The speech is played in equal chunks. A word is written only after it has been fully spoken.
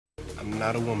I'm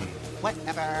not a woman.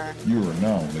 Whatever. You are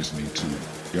now listening to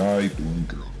Guy Doing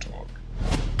Girl Talk.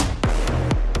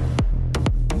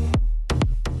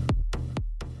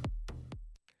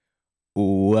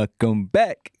 Welcome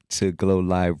back to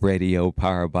GloLive Radio,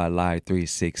 powered by Live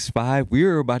 365.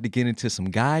 We're about to get into some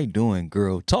Guy Doing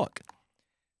Girl Talk.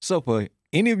 So for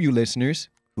any of you listeners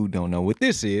who don't know what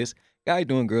this is, Guy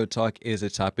Doing Girl Talk is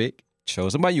a topic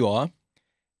chosen by you all,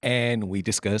 and we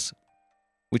discuss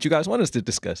what you guys want us to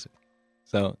discuss.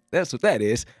 So that's what that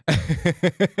is.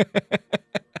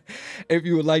 If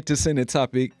you would like to send a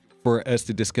topic for us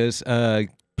to discuss,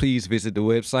 please visit the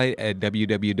website at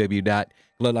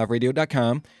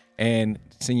www.glowliveradio.com and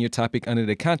send your topic under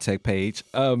the contact page.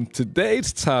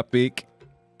 Today's topic,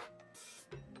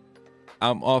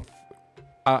 I'm off,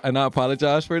 and I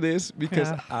apologize for this because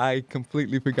I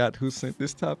completely forgot who sent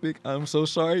this topic. I'm so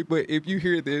sorry, but if you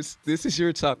hear this, this is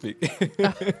your topic.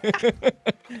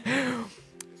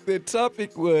 The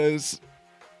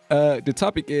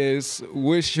topic is,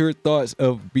 what's your thoughts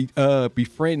of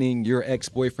befriending your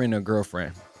ex-boyfriend or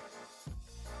girlfriend?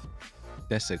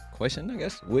 That's a question, I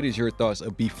guess. What is your thoughts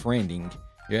of befriending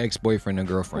your ex-boyfriend or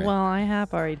girlfriend? Well, I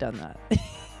have already done that.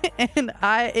 And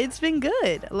it's been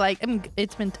good. Like,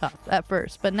 it's been tough at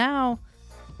first, but now,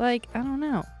 like, I don't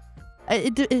know.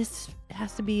 It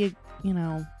has to be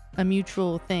a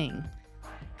mutual thing.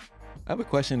 I have a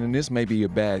question, and this may be a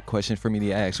bad question for me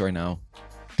to ask right now.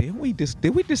 Did we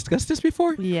discuss this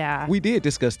before? Yeah, we did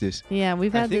discuss this. Yeah,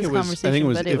 we've had this conversation. I think it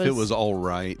was but if it was all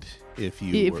right if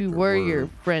you were your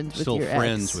friends with still your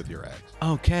friends ex. with your ex.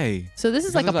 Okay. So this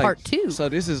is like a part two. So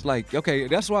this is like, okay,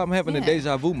 that's why I'm having a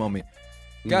deja vu moment.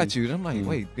 Got you. I'm like,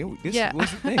 wait, this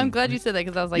was the thing. I'm glad you said that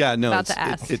because I was like, about to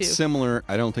ask too. It's similar.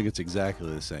 I don't think it's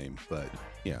exactly the same, but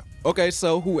yeah. Okay,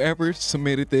 so whoever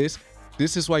submitted this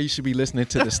is why you should be listening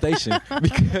to the station,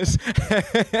 because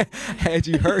had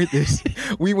you heard this,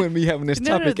 we wouldn't be having this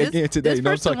topic again today. This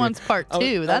person wants part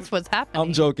two. That's what's happening.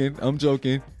 I'm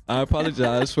joking. I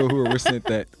apologize for whoever sent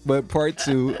that. But part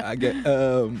two, I get.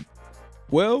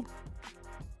 Well,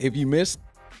 if you missed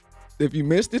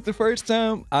it the first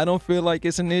time, I don't feel like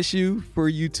it's an issue for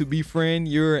you to befriend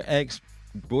your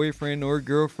ex-boyfriend or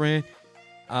girlfriend.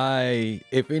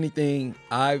 If anything,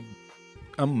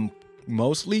 I'm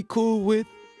mostly cool with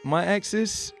my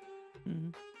exes.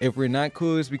 If we're not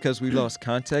cool, it's because we lost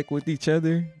contact with each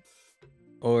other,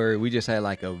 or we just had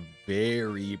like a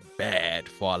very bad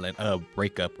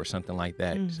breakup or something like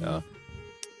that. So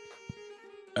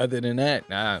other than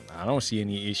that, I don't see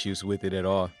any issues with it at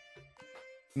all.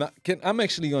 I'm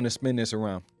actually going to spin this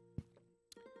around.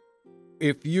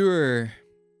 If you're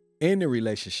in a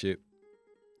relationship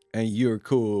and you're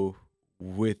cool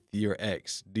with your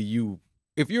ex,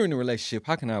 if you're in a relationship,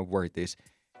 how can I word this?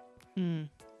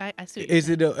 I see. Is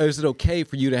it okay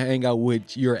for you to hang out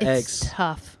with your ex? It's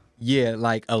tough. Yeah,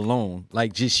 like alone,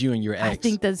 like just you and your ex. I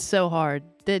think that's so hard.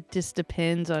 That just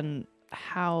depends on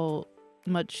how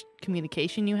much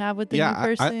communication you have with the new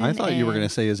person. I thought you were going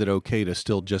to say, is it okay to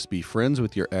still just be friends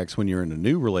with your ex when you're in a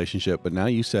new relationship? But now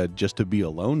you said just to be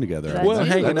alone together. Well,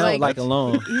 hanging out like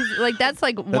alone. That's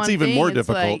like that's even thing. more It's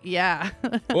difficult. like, yeah.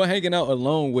 Well, hanging out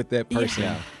alone with that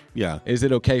person. Yeah. Is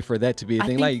it okay for that to be a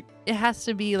thing? Like, it has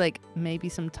to be like maybe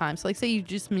sometimes. So like, say you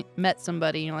just met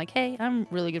somebody and you're like, hey, I'm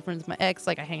really good friends with my ex.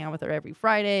 Like, I hang out with her every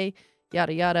Friday,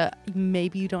 yada, yada.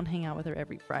 Maybe you don't hang out with her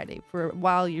every Friday. For a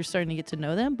while, you're starting to get to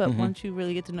know them. But once you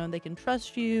really get to know them, they can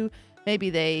trust you. Maybe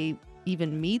they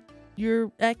even meet your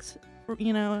ex,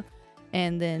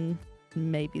 and then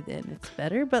maybe it's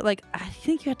better. But like, I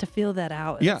think you have to feel that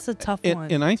out. Yeah, It's a tough one.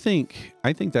 And I think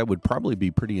that would probably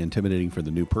be pretty intimidating for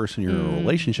the new person you're in a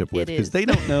relationship with, because they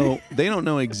don't know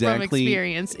exactly From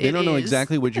experience. They don't know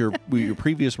exactly what your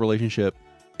previous relationship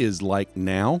is like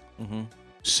now.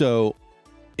 So,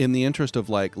 in the interest of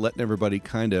like letting everybody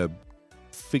kind of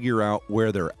figure out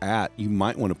where they're at, you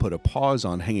might want to put a pause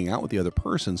on hanging out with the other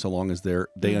person, so long as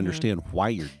they understand why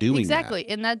you're doing exactly.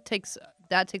 that. And that takes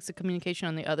the communication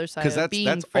on the other side. Because that's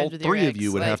all with three your of you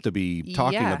ex. would like, have to be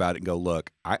talking about it and go, look,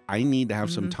 I need to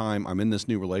have some time. I'm in this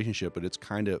new relationship, but it's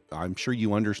kind of, I'm sure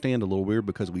you understand, a little weird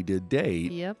because we did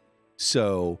date. Yep.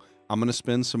 So I'm going to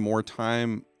spend some more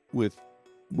time with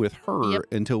her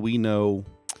until we know,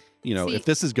 if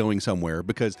this is going somewhere,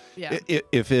 because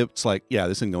if it's like,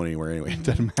 this isn't going anywhere anyway, it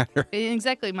doesn't matter.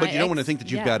 Exactly. But you don't want to think that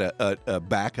you've got a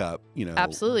backup,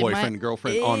 Absolutely. boyfriend,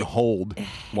 girlfriend on hold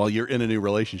while you're in a new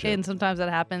relationship. And sometimes that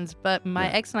happens. But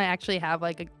my ex and I actually have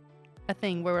like a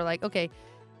thing where we're like, okay,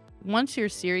 once you're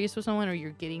serious with someone or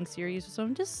you're getting serious with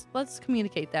someone, just let's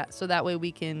communicate that. So that way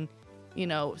we can,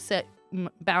 set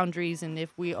boundaries. And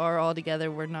if we are all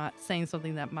together, we're not saying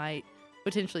something that might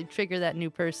potentially trigger that new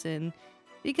person.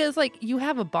 because like you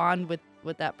have a bond with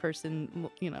that person,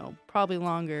 probably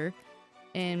longer,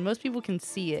 and most people can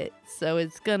see it, so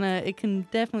it can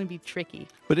definitely be tricky.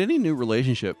 But any new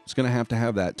relationship is going to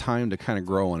have that time to kind of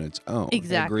grow on its own.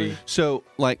 Exactly. Agreed. So,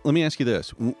 like, let me ask you this: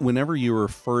 whenever you were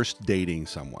first dating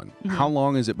someone, how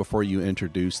long is it before you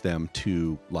introduce them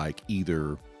to like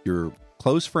either your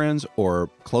close friends or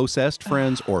closest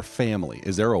friends or family?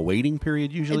 Is there a waiting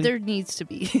period usually? There needs to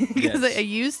be, because Yes. I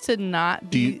used to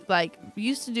not be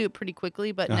used to do it pretty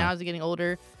quickly, but now as I'm getting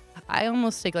older, I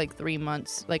almost take like 3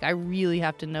 months. Like I really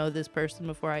have to know this person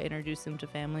before I introduce them to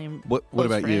family and What close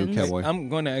about you, friends. Cowboy? I'm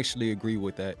going to actually agree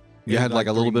with that. You had like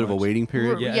a little 3 bit of a months. waiting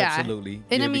period. Yeah, Yeah. absolutely.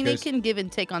 And Yeah, I mean, because- it can give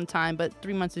and take on time, but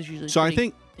 3 months is usually So I pretty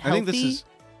think this healthy. is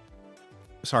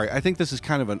I think this is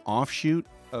kind of an offshoot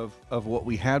of what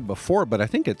we had before, but I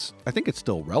think it's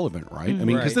still relevant, right? I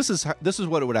mean, because Right. this is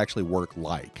what it would actually work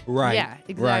like. Right. Yeah, Right.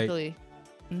 exactly.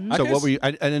 Mhm. I So guess- what were you?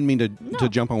 I didn't mean to No,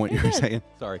 jump on what you you're were good. saying.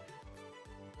 Sorry.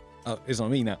 Oh, it's on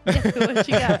me now. What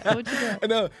you got? What you got?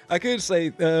 No, I could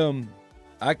say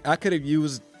I could have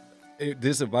used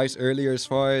this advice earlier as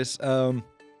far as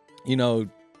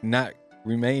not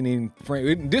remaining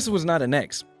friend. This was not an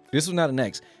ex. This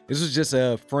was just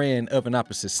a friend of an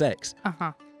opposite sex.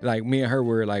 Uh-huh. Like me and her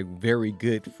were like very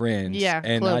good friends. Yeah,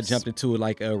 and I close. jumped into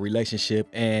like a relationship,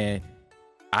 and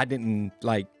I didn't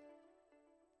like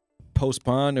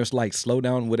postpone or like slow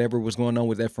down whatever was going on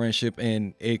with that friendship,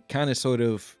 and it kind of sort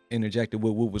of interjected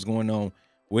with what was going on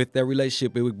with that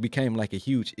relationship. It became like a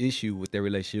huge issue with their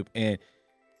relationship, and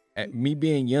at me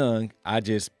being young, I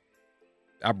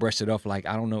brushed it off like,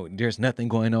 I don't know, there's nothing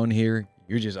going on here,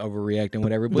 you're just overreacting,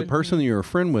 whatever. The But person that you were a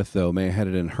friend with, though, may have had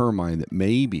it in her mind that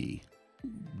maybe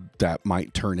that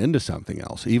might turn into something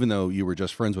else, even though you were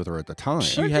just friends with her at the time.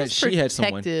 She Or had- just she had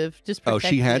someone. protective, Just Oh,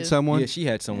 she had protective. someone. yeah, she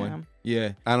had someone.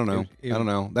 Yeah. I don't know. It- I don't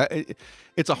know.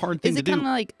 It's a hard thing Is to it do. kind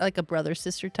of like a brother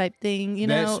sister type thing? You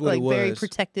That's know, what it like very was.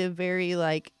 protective, very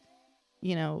like,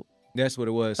 That's what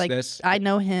it was. like That's I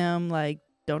know him, like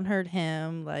don't hurt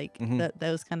him, like Mhm.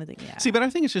 those kind of things. Yeah. See, but I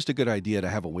think it's just a good idea to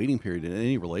have a waiting period in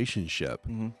any relationship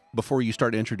Mhm. before you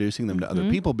start introducing them to other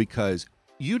people, because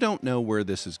you don't know where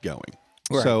this is going.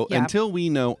 Right. So Yeah. until we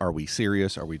know, are we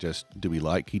serious? Do we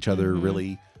like each other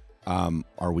really?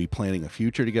 Are we planning a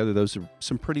future together? Those are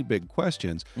some pretty big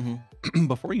questions.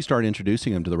 Before you start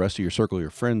introducing them to the rest of your circle,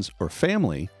 your friends or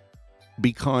family,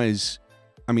 because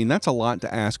I mean, that's a lot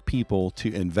to ask people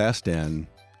to invest in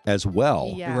as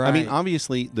well. Yeah. I mean, Right.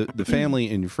 obviously the family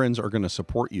and your friends are going to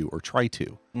support you or try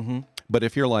to. But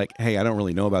if you're like, hey, I don't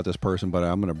really know about this person, but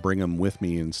I'm going to bring them with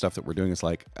me and stuff that we're doing, it's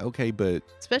like, okay, but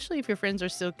Especially if your friends are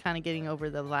still kind of getting over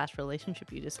the last relationship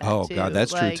you just had. oh too. god,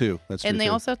 that's true Like, too. That's true and they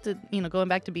too. also have to, going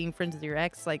back to being friends with your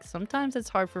ex, like sometimes it's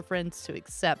hard for friends to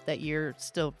accept that you're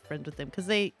still friends with them because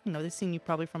they, they've seen you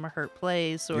probably from a hurt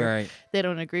place, or right. they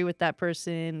don't agree with that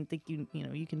person, think you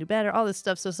can do better, all this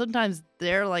stuff. So sometimes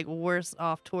they're like worse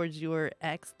off towards your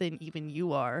ex than even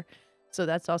you are. So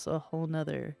that's also a whole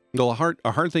nother. Well,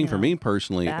 a hard thing for me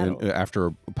personally, battle. after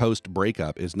a post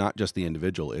breakup, is not just the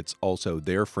individual; it's also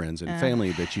their friends and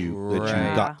family that you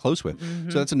Right. got close with. Mhm.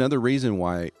 So that's another reason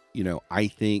why I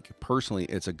think personally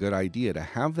it's a good idea to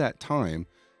have that time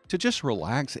to just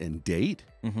relax and date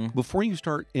before you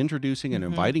start introducing and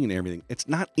inviting and everything. It's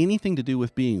not anything to do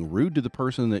with being rude to the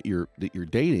person that you're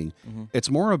dating. It's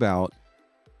more about,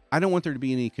 I don't want there to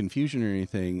be any confusion or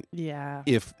anything. Yeah.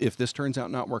 If this turns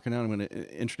out not working out, I'm going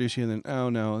to introduce you, and then, oh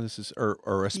no, this is,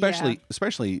 or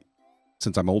especially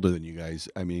since I'm older than you guys.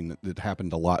 I mean, it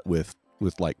happened a lot with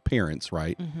like parents,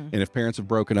 right? And if parents have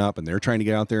broken up and they're trying to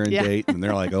get out there and Yeah. date, and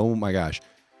they're like, oh my gosh,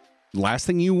 last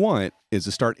thing you want is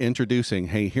to start introducing,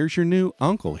 hey, here's your new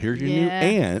uncle, here's your new Yeah.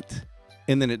 aunt.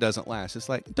 And then it doesn't last. It's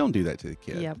like, don't do that to the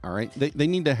kid. Yep. All right. They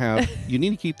need to have, you need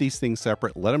to keep these things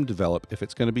separate. Let them develop if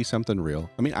it's going to be something real.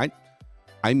 I mean,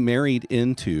 I married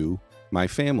into my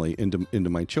family, into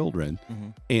my children.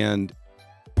 And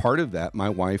part of that, my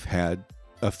wife had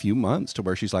a few months to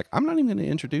where she's like, I'm not even going to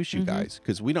introduce you guys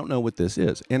because we don't know what this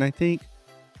is. And I think,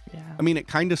 Yeah. I mean, it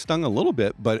kind of stung a little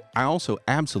bit, but I also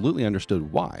absolutely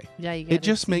understood why. Yeah. You It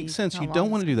just gotta makes see sense. how You long don't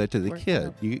want to it's do that to the work kid.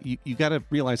 out. You got to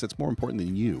realize that's more important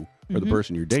than you or the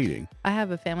person you're dating. I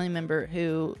have a family member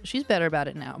who, she's better about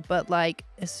it now, but like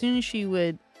as soon as she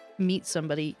would meet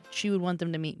somebody, she would want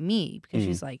them to meet me because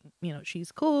she's like,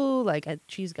 she's cool, like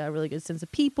she's got a really good sense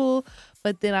of people.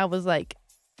 But then I was like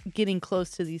getting close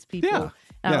to these people, Yeah,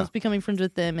 and yeah. I was becoming friends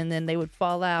with them, and then they would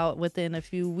fall out within a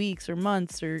few weeks or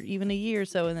months or even a year or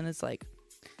so, and then it's like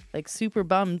super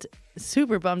bummed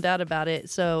out about it.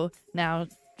 So now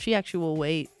she actually will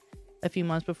wait a few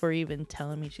months before even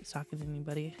telling me she's talking to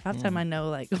anybody. Half the time I know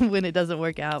like when it doesn't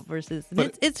work out versus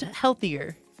it's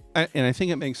healthier. And I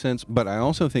think it makes sense, but I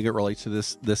also think it relates to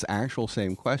this actual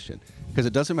same question, because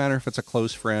it doesn't matter if it's a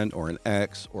close friend or an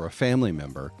ex or a family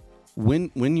member.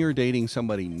 When you're dating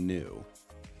somebody new,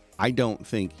 I don't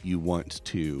think you want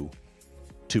to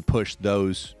push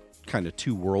those kind of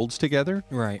two worlds together.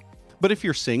 Right. But if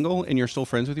you're single and you're still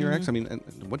friends with your ex, I mean,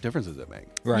 what difference does it make?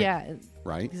 Right. Yeah.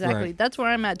 Right? Exactly. Right. That's where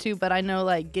I'm at too. But I know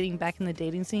like getting back in the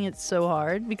dating scene, it's so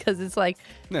hard because it's like,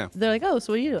 Yeah. they're like, oh,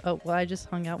 so what do you do? Oh, well, I just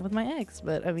hung out with my ex.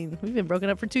 But I mean, we've been broken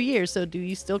up for 2 years. So do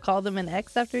you still call them an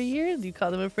ex after a year? Do you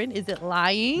call them a friend? Is it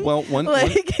lying? Well,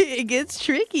 it gets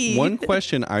tricky. one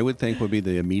question I would think would be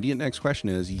the immediate next question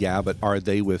is, yeah, but are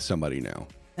they with somebody now?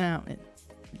 Yeah,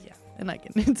 and I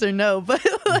can answer no, but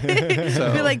like,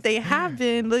 I feel like they have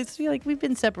been. Let's feel like we've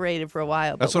been separated for a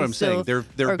while. That's but what we I'm saying. still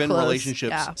There are have been close. relationships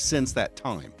Yeah. since that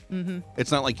time. It's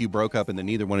not like you broke up and then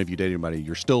neither one of you dated anybody.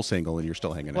 You're still single and you're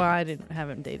still hanging Well, out. I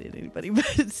haven't dated anybody, but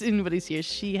anybody's here.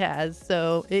 She has,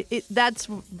 so that's.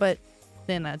 But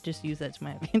then I just use that to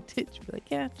my advantage. Be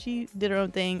like, yeah, she did her own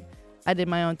thing, I did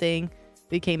my own thing.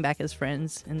 We came back as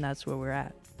friends, and that's where we're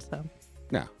at. So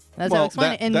Yeah. that's how I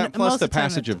explain it. And that plus most the of the time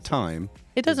passage of time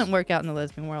it doesn't work out in the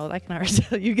lesbian world. I can already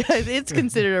tell you guys, it's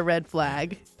considered a red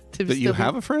flag. To that you still be-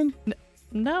 have a friend.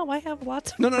 No, I have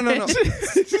lots of No. friends.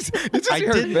 I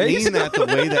didn't mean that the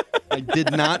way that I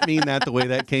did not mean that the way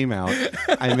that came out.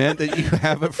 I meant that you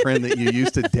have a friend that you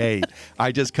used to date.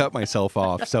 I just cut myself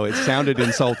off, so it sounded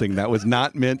insulting. That was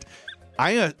not meant.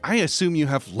 I assume you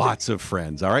have lots of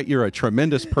friends. All right, you're a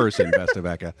tremendous person,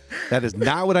 Becca. That is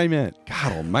not what I meant.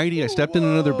 God Almighty, I stepped in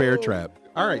another bear trap.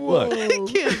 All right, look. I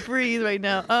can't breathe right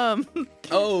now.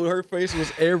 Oh, her face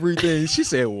was everything. She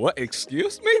said, "What?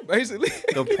 Excuse me?" Basically.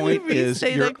 The point is,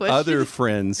 Restate your that question. other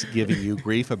friends giving you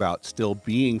grief about still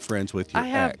being friends with your I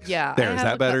have, ex. yeah. There, I is have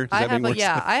that better? Does that make more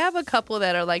sense? I have a couple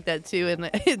that are like that too,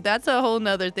 and that's a whole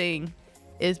nother thing.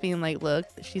 Is being like, look,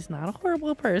 she's not a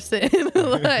horrible person.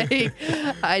 Like,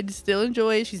 I still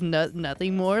enjoy it. She's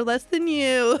nothing more or less than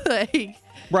you. Like,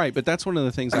 Right, but that's one of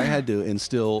the things I had to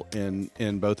instill in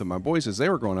both of my boys as they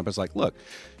were growing up. It's like, look,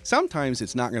 sometimes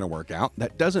it's not going to work out.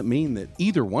 That doesn't mean that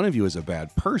either one of you is a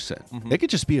bad person. It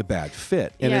could just be a bad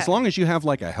fit. And as Yeah. long as you have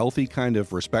like a healthy kind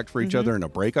of respect for each other in a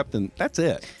breakup, then that's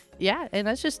it. yeah, and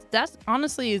that's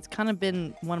honestly, it's kind of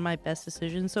been one of my best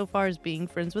decisions so far is being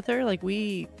friends with her. Like,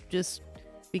 we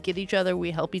get each other,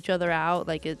 we help each other out.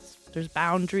 Like, there's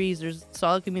boundaries, there's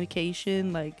solid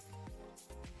communication. Like,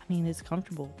 I mean, it's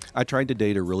comfortable. I tried to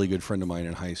date a really good friend of mine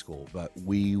in high school, but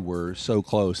we were so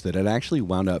close that it actually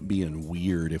wound up being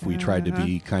weird if we tried to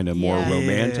be kind of more Yeah.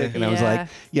 romantic. And I was like,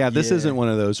 this Yeah. isn't one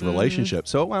of those relationships.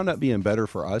 So it wound up being better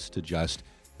for us to just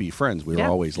be friends. We were Yeah.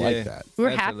 always Yeah. like that. We're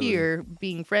Absolutely. happier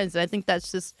being friends. And I think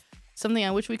that's just something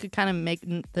I wish we could kind of make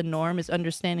the norm is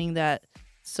understanding that.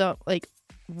 So, like,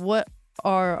 what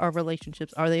are our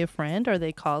relationships? Are they a friend? Are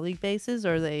they colleague bases?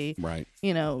 Are they, Right.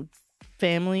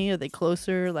 family? Are they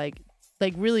closer? Like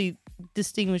really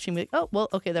distinguishing. Like, oh, well,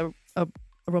 okay, a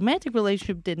romantic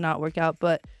relationship did not work out,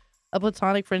 but a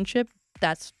platonic friendship,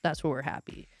 that's where we're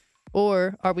happy.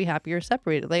 Or are we happy or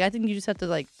separated? Like, I think you just have to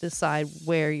like decide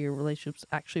where your relationships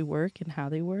actually work and how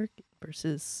they work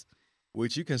versus.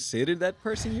 Would you consider that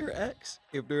person your ex?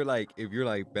 If you're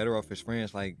like better off as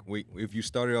friends, like if you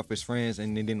started off as friends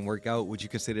and it didn't work out, would you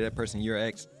consider that person your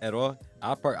ex at all?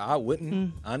 I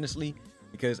wouldn't, honestly,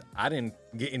 because I didn't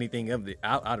get anything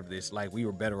out of this. Like, we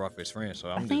were better off as friends.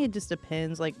 So I think it just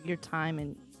depends, like your time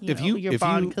and If your you-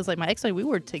 bond. Because like my ex, like we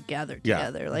were together. Yeah.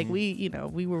 Like we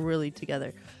were really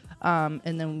together. And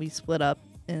then we split up,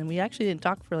 and we actually didn't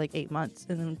talk for like 8 months,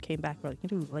 and then came back. We're like,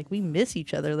 dude, like we miss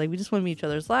each other. Like we just want to be each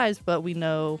other's lives, but we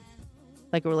know,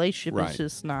 like a relationship Right. is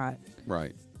just not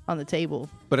Right. on the table.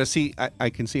 But I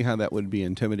can see how that would be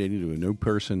intimidating to a new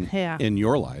person Yeah. in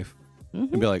your life. And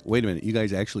be like, wait a minute, you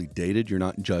guys actually dated? You're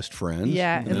not just friends?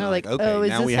 Yeah, and they're like, okay, oh, is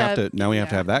now this we have to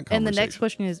have that conversation. And the next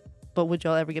question is, but would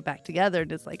y'all ever get back together?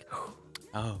 And it's like,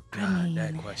 oh God,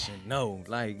 that question. No,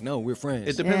 we're friends.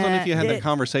 It depends on if you had Yeah, that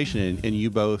conversation and you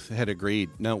both had agreed,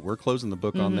 no, we're closing the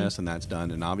book on this and that's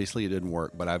done. And obviously it didn't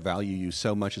work, but I value you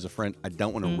so much as a friend. I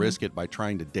don't want to risk it by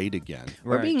trying to date again.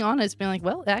 we're being honest, being like,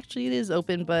 well, actually it is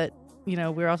open, but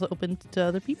we're also open to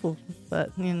other people.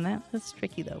 But that's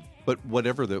tricky though. But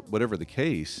whatever the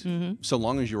case, so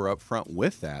long as you're upfront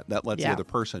with that lets the Yeah. other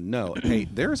person know, hey,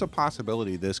 there's a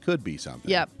possibility this could be something.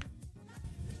 Yep.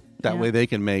 That Yeah. way they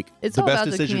can make It's the all best about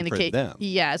the decision for communication. them.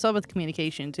 Yeah, it's all about the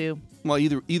communication too. Well,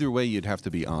 either way, you'd have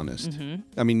to be honest.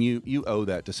 I mean, you owe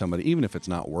that to somebody, even if it's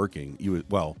not working.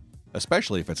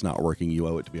 especially if it's not working, you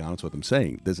owe it to be honest with them,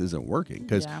 saying this isn't working,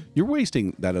 because Yeah. you're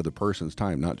wasting that other person's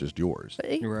time, not just yours.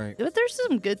 Right. But there's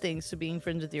some good things to being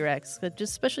friends with your ex, but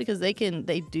just especially because they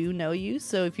do know you.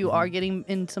 So if you Mm-hmm. are getting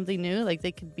in something new, like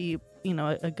they could be,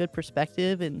 a good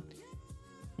perspective, and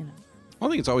I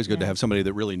think it's always good to Yeah. have somebody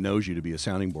that really knows you to be a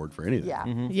sounding board for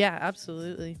anything. yeah,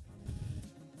 absolutely.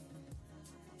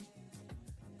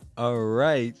 All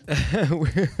right.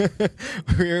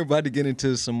 We're about to get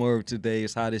into some more of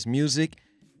today's hottest music.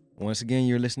 Once again,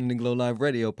 you're listening to GloLive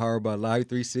Radio, powered by Live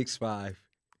 365.